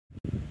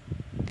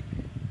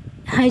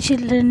Hi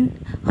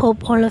children,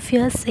 hope all of you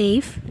are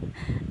safe.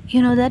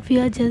 You know that we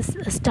are just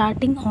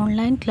starting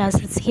online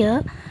classes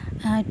here.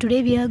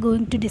 Today we are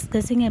going to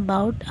discussing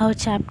about our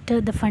chapter,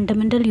 the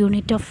fundamental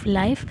unit of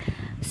life.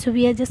 So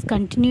we are just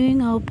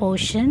continuing our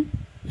portion.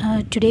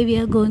 Today we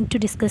are going to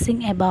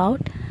discussing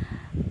about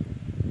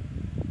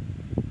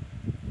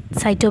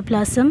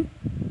cytoplasm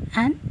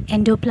and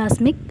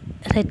endoplasmic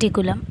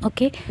reticulum.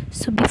 Okay,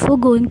 so before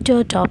going to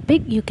our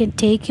topic, you can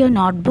take your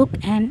notebook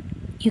and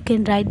you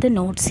can write the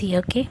notes here.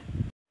 Okay.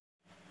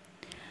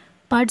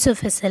 Parts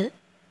of a cell.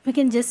 We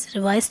can just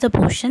revise the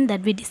portion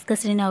that we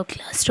discussed in our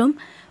classroom.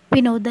 We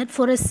know that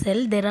for a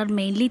cell there are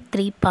mainly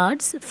three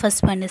parts.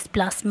 First one is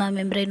plasma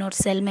membrane or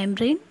cell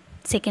membrane.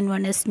 Second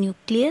one is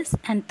nucleus,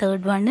 and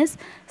third one is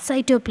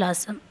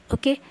cytoplasm.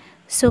 Okay,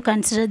 so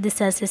consider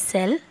this as a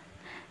cell.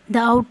 The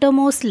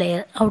outermost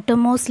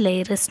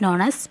layer is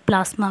known as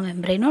plasma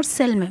membrane or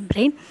cell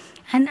membrane,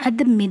 and at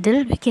the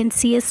middle we can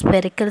see a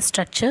spherical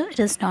structure. It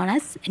is known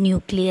as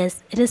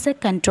nucleus. It is a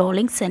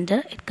controlling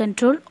center. It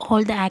controls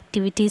all the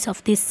activities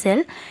of the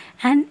cell,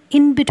 and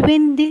in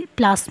between the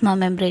plasma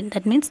membrane,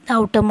 that means the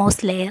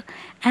outermost layer,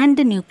 and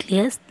the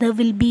nucleus, there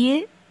will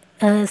be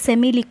a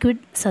semi-liquid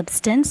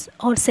substance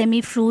or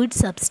semi-fluid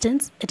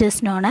substance. It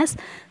is known as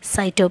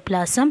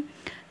cytoplasm.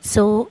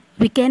 So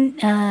we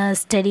can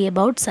study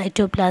about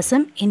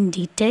cytoplasm in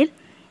detail.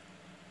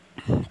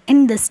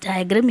 In this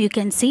diagram you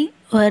can see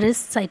where is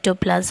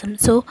cytoplasm.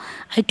 So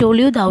I told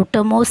you the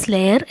outermost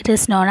layer, it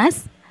is known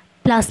as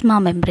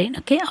plasma membrane.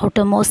 Okay,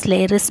 outermost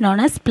layer is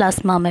known as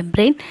plasma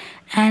membrane,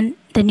 and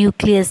the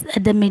nucleus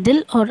at the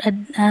middle or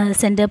at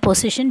center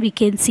position we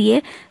can see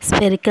a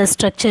spherical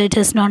structure. It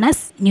is known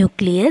as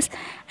nucleus,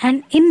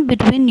 and in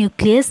between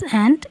nucleus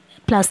and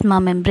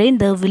plasma membrane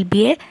there will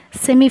be a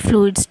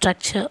semi-fluid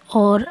structure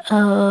or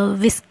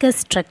viscous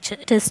structure.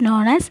 It is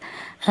known as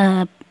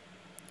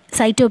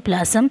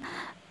cytoplasm.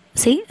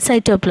 See,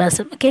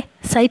 cytoplasm. Okay,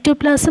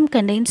 cytoplasm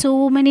contains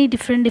so many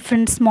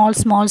different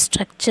small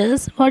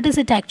structures. What is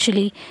it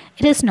actually?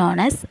 It is known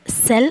as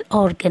cell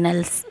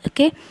organelles.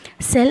 Okay,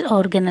 cell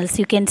organelles.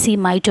 You can see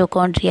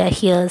mitochondria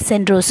here,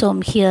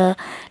 centrosome here,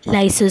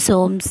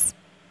 lysosomes,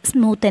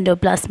 smooth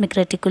endoplasmic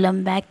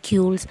reticulum,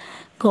 vacuoles,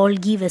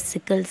 Golgi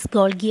vesicles,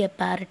 Golgi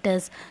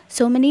apparatus.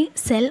 So many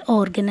cell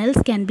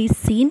organelles can be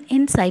seen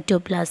in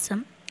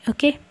cytoplasm.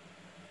 Okay.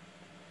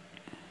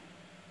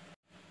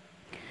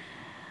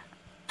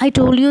 I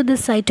told you the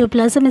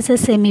cytoplasm is a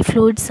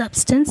semi-fluid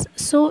substance,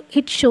 so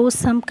it shows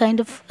some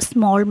kind of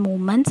small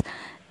movements.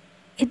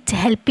 It's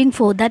helping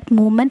for that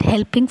movement,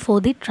 helping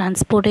for the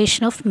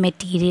transportation of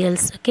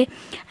materials. Okay,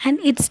 and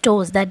it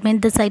stores. That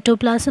means the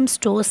cytoplasm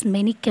stores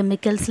many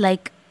chemicals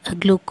like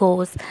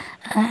glucose,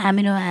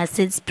 amino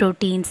acids,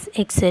 proteins,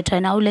 etc.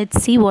 Now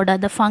let's see what are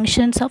the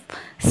functions of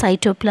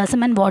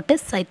cytoplasm and what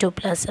is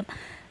cytoplasm.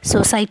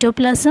 So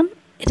cytoplasm,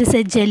 it is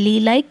a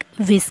jelly-like,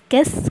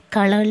 viscous,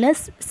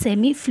 colorless,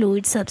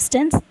 semi-fluid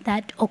substance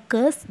that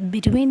occurs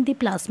between the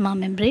plasma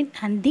membrane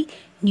and the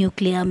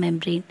nuclear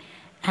membrane,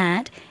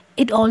 and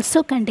it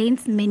also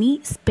contains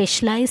many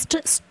specialized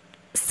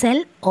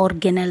cell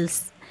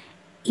organelles.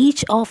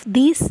 Each of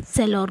these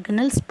cell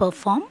organelles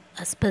perform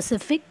a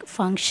specific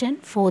function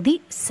for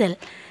the cell.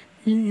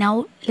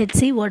 Now let's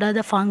see what are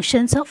the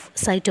functions of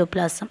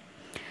cytoplasm.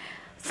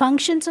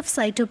 Functions of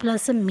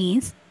cytoplasm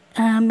means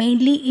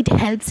mainly it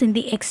helps in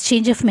the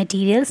exchange of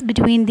materials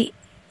between the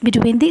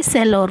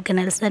cell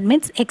organelles. That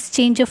means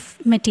exchange of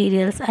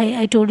materials.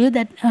 I told you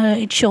that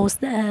it shows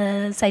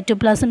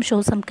cytoplasm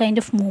shows some kind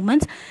of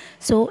movements,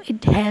 so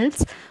it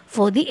helps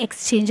for the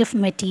exchange of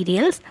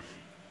materials.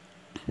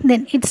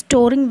 Then it's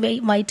storing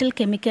vital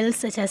chemicals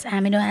such as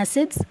amino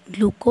acids,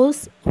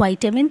 glucose,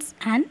 vitamins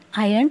and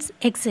ions,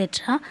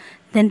 etc.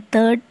 Then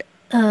third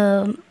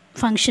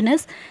function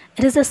is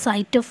it is a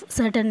site of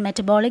certain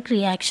metabolic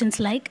reactions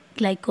like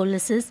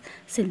glycolysis,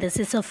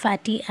 synthesis of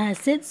fatty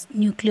acids,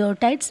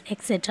 nucleotides,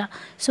 etc.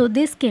 So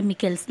these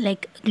chemicals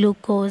like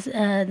glucose,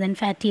 then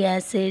fatty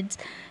acids,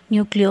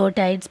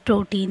 nucleotides,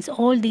 proteins,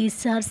 all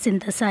these are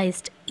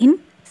synthesized in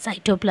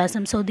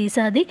cytoplasm. So these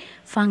are the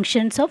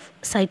functions of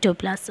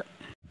cytoplasm.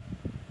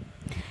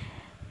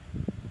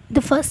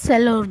 The first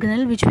cell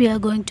organelle which we are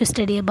going to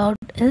study about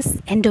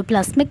is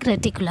endoplasmic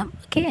reticulum.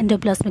 Okay,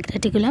 endoplasmic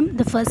reticulum,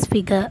 the first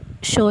figure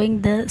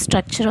showing the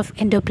structure of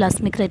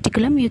endoplasmic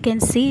reticulum. You can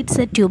see it's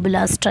a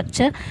tubular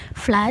structure,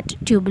 flat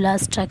tubular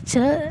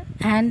structure,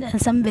 and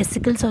some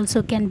vesicles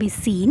also can be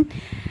seen.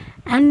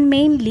 And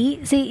mainly,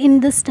 see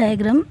in this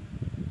diagram,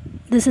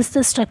 this is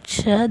the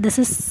structure, this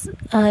is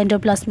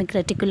endoplasmic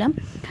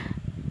reticulum.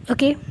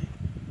 Okay,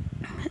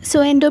 so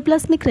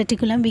endoplasmic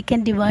reticulum we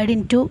can divide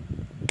into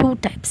two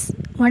types.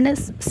 One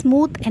is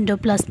smooth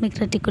endoplasmic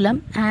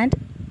reticulum and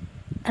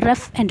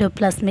rough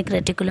endoplasmic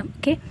reticulum.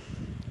 Okay,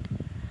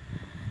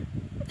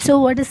 so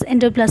what is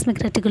endoplasmic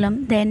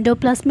reticulum? The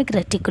endoplasmic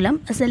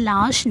reticulum is a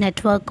large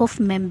network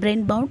of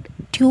membrane bound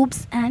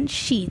tubes and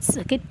sheets.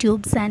 Okay,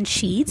 tubes and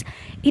sheets.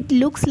 It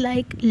looks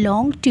like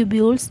long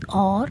tubules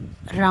or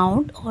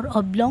round or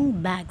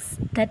oblong bags.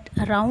 That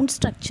round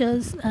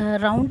structures,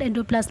 round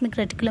endoplasmic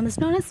reticulum is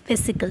known as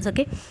vesicles.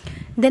 Okay,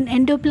 Then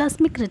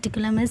endoplasmic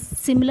reticulum is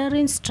similar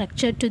in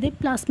structure to the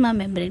plasma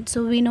membrane.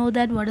 So we know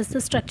that what is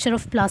the structure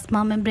of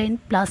plasma membrane.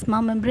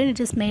 Plasma membrane, it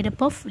is made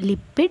up of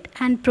lipid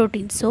and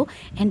protein. So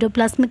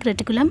endoplasmic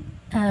reticulum,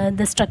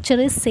 the structure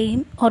is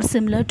same or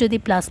similar to the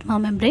plasma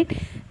membrane.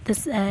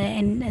 This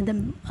and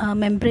the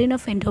membrane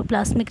of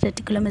endoplasmic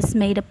reticulum is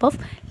made up of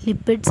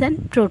lipids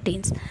and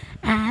proteins.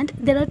 And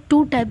there are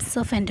two types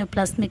of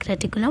endoplasmic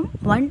reticulum.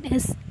 One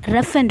is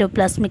rough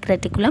endoplasmic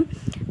reticulum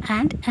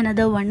and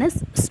another one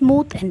is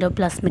smooth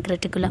endoplasmic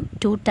reticulum.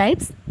 Two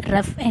types,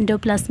 rough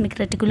endoplasmic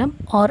reticulum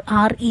or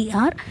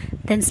RER,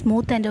 then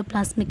smooth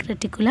endoplasmic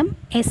reticulum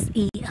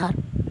SER.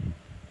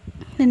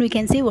 Then we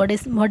can see what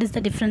is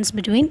the difference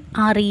between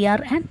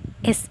RER and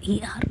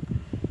SER.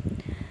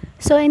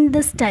 So in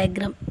this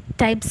diagram,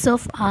 types,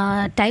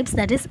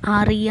 that is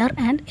RER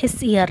and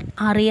SER.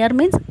 RER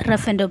means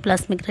rough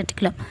endoplasmic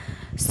reticulum.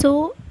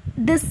 So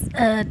this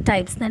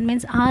types, that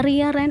means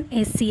RER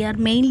and SER,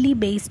 mainly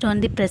based on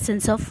the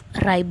presence of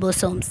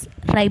ribosomes.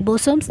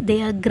 Ribosomes,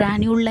 they are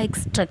granule-like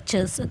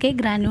structures, okay,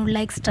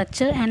 granule-like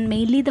structure, and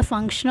mainly the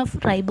function of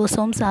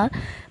ribosomes are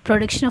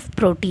production of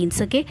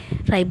proteins, okay,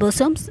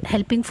 ribosomes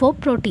helping for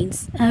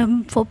proteins,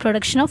 for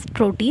production of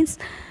proteins.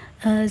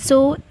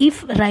 So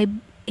if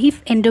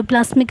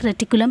endoplasmic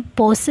reticulum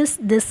possesses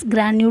this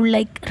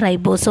granule-like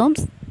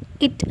ribosomes,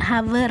 it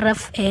have a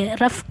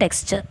rough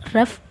texture,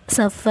 rough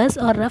surface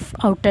or rough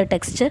outer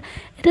texture.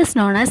 It is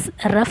known as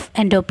rough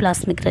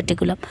endoplasmic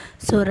reticulum.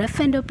 So rough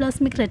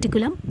endoplasmic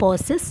reticulum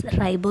possesses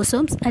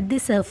ribosomes at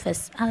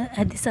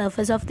the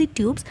surface of the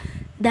tubes.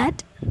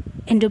 That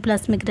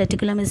endoplasmic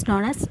reticulum is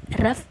known as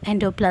rough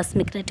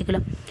endoplasmic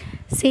reticulum.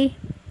 See,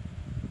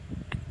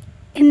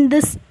 in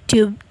this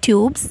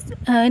tubes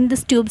of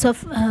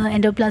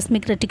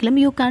endoplasmic reticulum,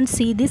 you can't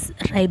see this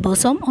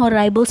ribosome, or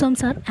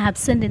ribosomes are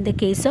absent in the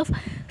case of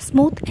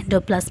smooth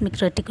endoplasmic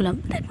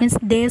reticulum. That means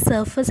their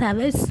surface have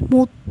a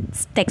smooth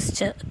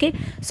texture, okay.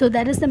 So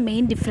that is the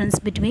main difference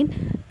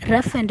between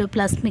rough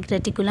endoplasmic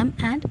reticulum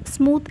and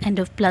smooth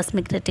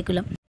endoplasmic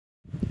reticulum.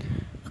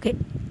 Okay,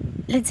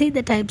 let's see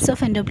the types of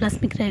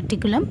endoplasmic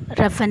reticulum: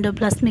 rough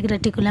endoplasmic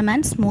reticulum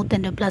and smooth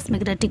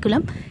endoplasmic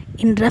reticulum.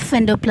 In rough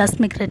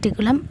endoplasmic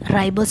reticulum,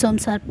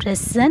 ribosomes are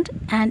present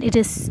and it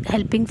is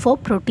helping for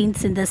protein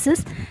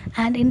synthesis.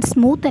 And in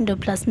smooth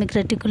endoplasmic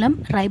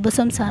reticulum,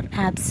 ribosomes are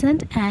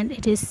absent and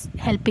it is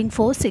helping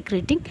for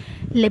secreting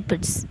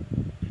lipids.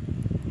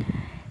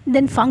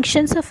 Then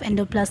functions of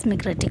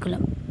endoplasmic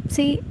reticulum.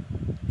 See,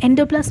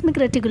 endoplasmic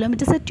reticulum,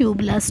 it is a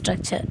tubular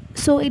structure.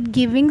 So it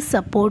giving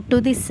support to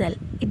the cell.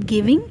 It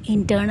giving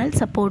internal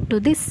support to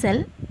the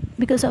cell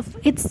because of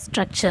its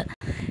structure.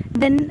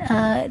 Then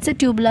it's a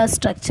tubular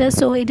structure,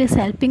 so it is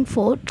helping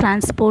for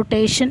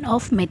transportation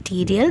of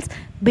materials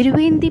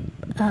between the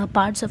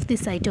parts of the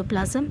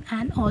cytoplasm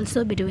and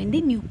also between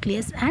the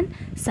nucleus and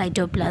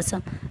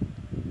cytoplasm.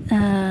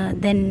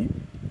 Then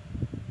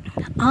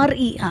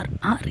RER,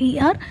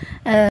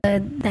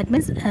 that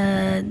means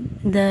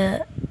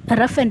the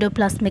rough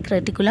endoplasmic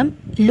reticulum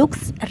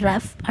looks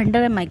rough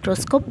under a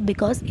microscope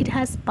because it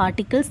has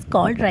particles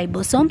called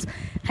ribosomes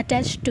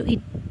attached to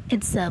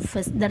its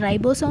surface. The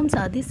ribosomes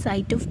are the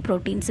site of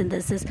protein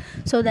synthesis.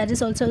 So that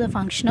is also the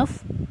function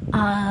of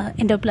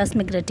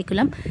endoplasmic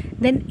reticulum.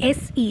 Then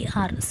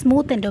SER,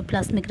 smooth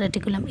endoplasmic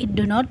reticulum, it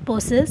do not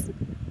possess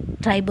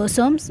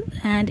ribosomes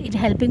and it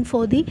helping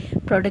for the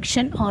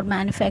production or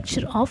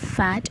manufacture of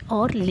fat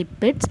or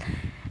lipids.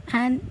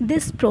 And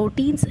this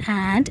proteins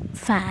and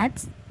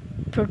fats,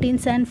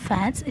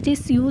 it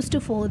is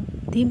used for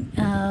the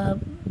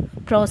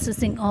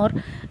processing, or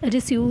it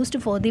is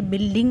used for the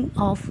building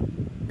of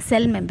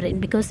cell membrane,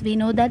 because we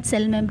know that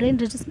cell membrane,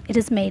 it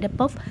is made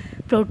up of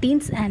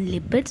proteins and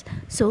lipids.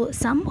 So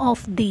some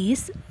of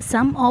these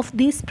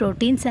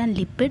proteins and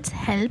lipids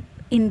help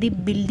in the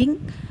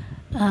building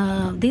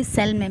the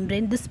cell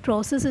membrane. This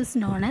process is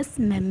known as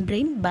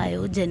membrane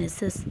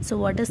biogenesis. So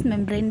what is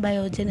membrane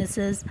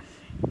biogenesis?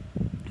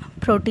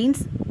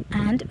 Proteins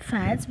and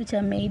fats which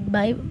are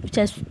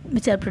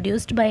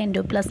produced by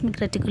endoplasmic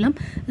reticulum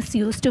is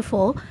used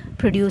for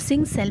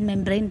producing cell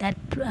membrane.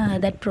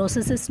 That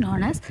process is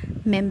known as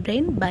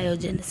membrane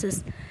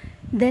biogenesis.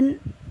 Then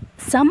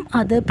some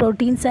other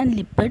proteins and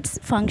lipids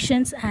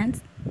functions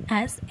as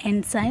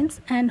enzymes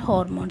and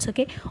hormones,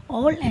 okay.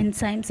 All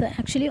enzymes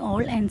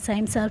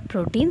are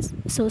proteins.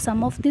 So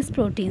some of these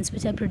proteins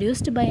which are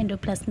produced by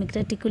endoplasmic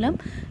reticulum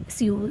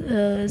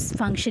is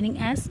functioning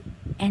as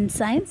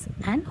enzymes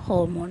and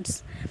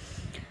hormones.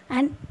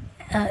 And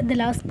the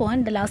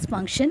last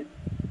function,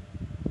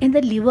 in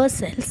the liver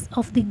cells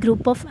of the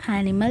group of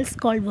animals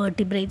called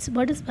vertebrates.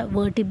 What is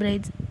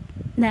vertebrates?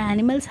 The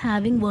animals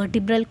having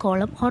vertebral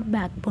column or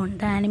backbone.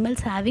 The animals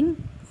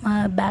having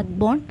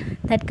backbone,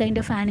 that kind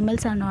of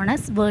animals are known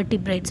as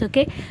vertebrates,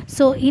 okay.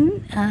 So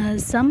in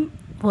some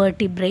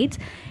vertebrates,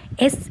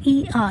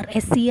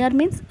 SER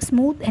means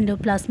smooth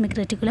endoplasmic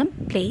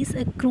reticulum plays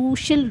a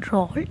crucial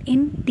role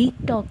in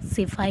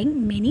detoxifying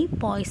many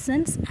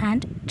poisons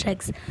and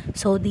drugs.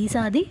 So these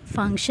are the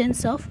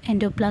functions of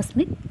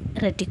endoplasmic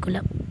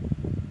reticulum.